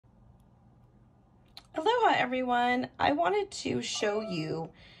Aloha everyone. I wanted to show you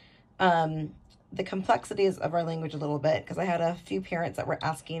the complexities of our language a little bit because I had a few parents that were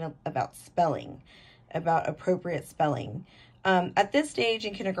asking about spelling, about appropriate spelling. At this stage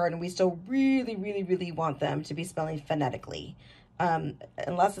in kindergarten, we still really want them to be spelling phonetically.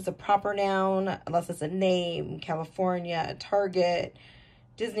 Unless it's a proper noun, unless it's a name, California, Target,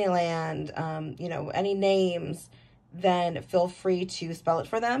 Disneyland, any names, then feel free to spell it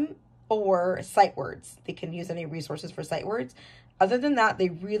for them or sight words. They can use any resources for sight words. Other than that, they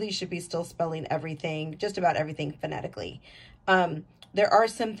really should be still spelling everything, just about everything phonetically. There are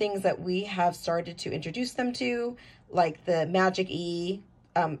some things that we have started to introduce them to, like the magic E,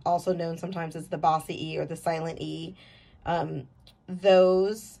 also known sometimes as the bossy E or the silent E.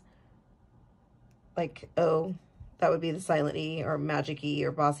 Those, like O, that would be the silent E or magic E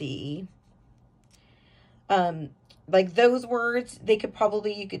or bossy E. Like those words, you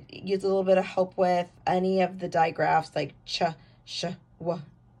could use a little bit of help with any of the digraphs like ch, sh, w,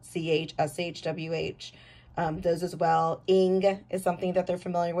 ch, sh, wh. Those as well. Ing is something that they're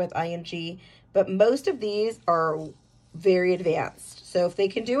familiar with, ing. But most of these are very advanced. So if they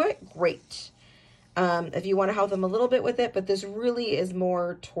can do it, great. If you want to help them a little bit with it, but this really is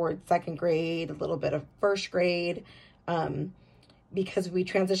more towards second grade, a little bit of first grade, because we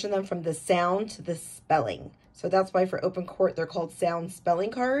transition them from the sound to the spelling. So that's why for open court, they're called sound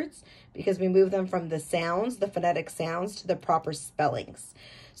spelling cards, because we move them from the sounds, the phonetic sounds, to the proper spellings.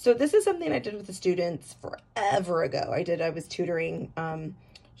 So this is something I did with the students forever ago. I was tutoring.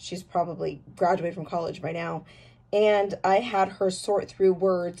 She's probably graduated from college by now. And I had her sort through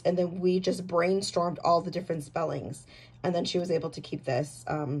words, and then we just brainstormed all the different spellings. And then she was able to keep this.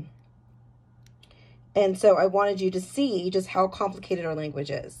 And so I wanted you to see just how complicated our language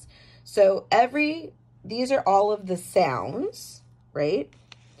is. So these are all of the sounds, right?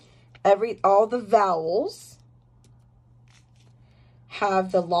 All the vowels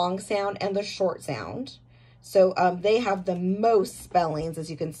have the long sound and the short sound. So they have the most spellings, as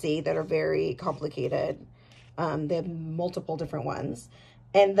you can see, that are very complicated. They have multiple different ones.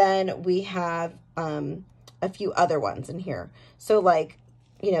 And then we have a few other ones in here. So like,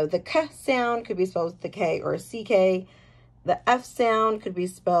 the K sound could be spelled with the K or a CK. The F sound could be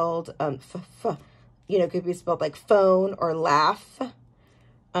spelled could be spelled like phone or laugh.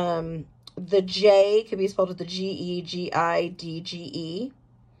 The J could be spelled with the G-E, G-I-D, G-E.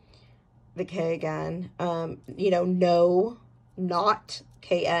 The K again. No, not,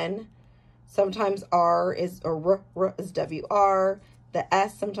 K-N. Sometimes R is, or R is W-R. The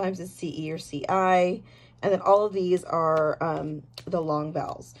S sometimes is C-E or C-I. And then all of these are the long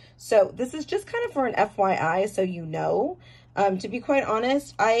vowels. So this is just kind of for an FYI, so you know. To be quite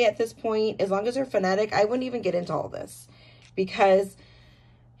honest, at this point, as long as they're phonetic, I wouldn't even get into all this. Because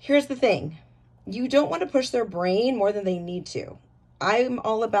here's the thing. You don't want to push their brain more than they need to. I'm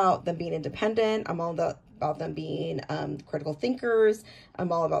all about them being independent. I'm all about them being critical thinkers.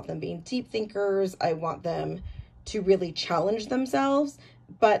 I'm all about them being deep thinkers. I want them to really challenge themselves.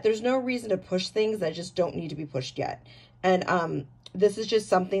 But there's no reason to push things that just don't need to be pushed yet. And this is just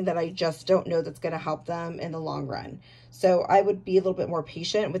something that I just don't know that's going to help them in the long run. So I would be a little bit more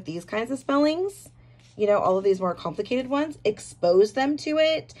patient with these kinds of spellings. All of these more complicated ones, expose them to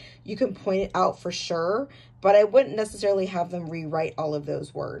it. You can point it out for sure, but I wouldn't necessarily have them rewrite all of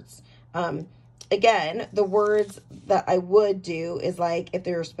those words. Again, the words that I would do is like if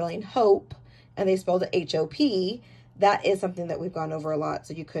they were spelling hope and they spelled it H-O-P, that is something that we've gone over a lot.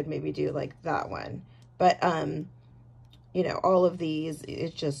 So you could maybe do like that one. But, all of these,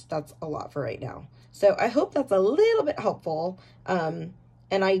 that's a lot for right now. So I hope that's a little bit helpful. And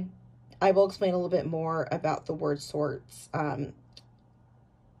I will explain a little bit more about the word sorts in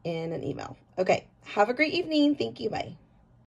an email. Okay. Have a great evening. Thank you. Bye.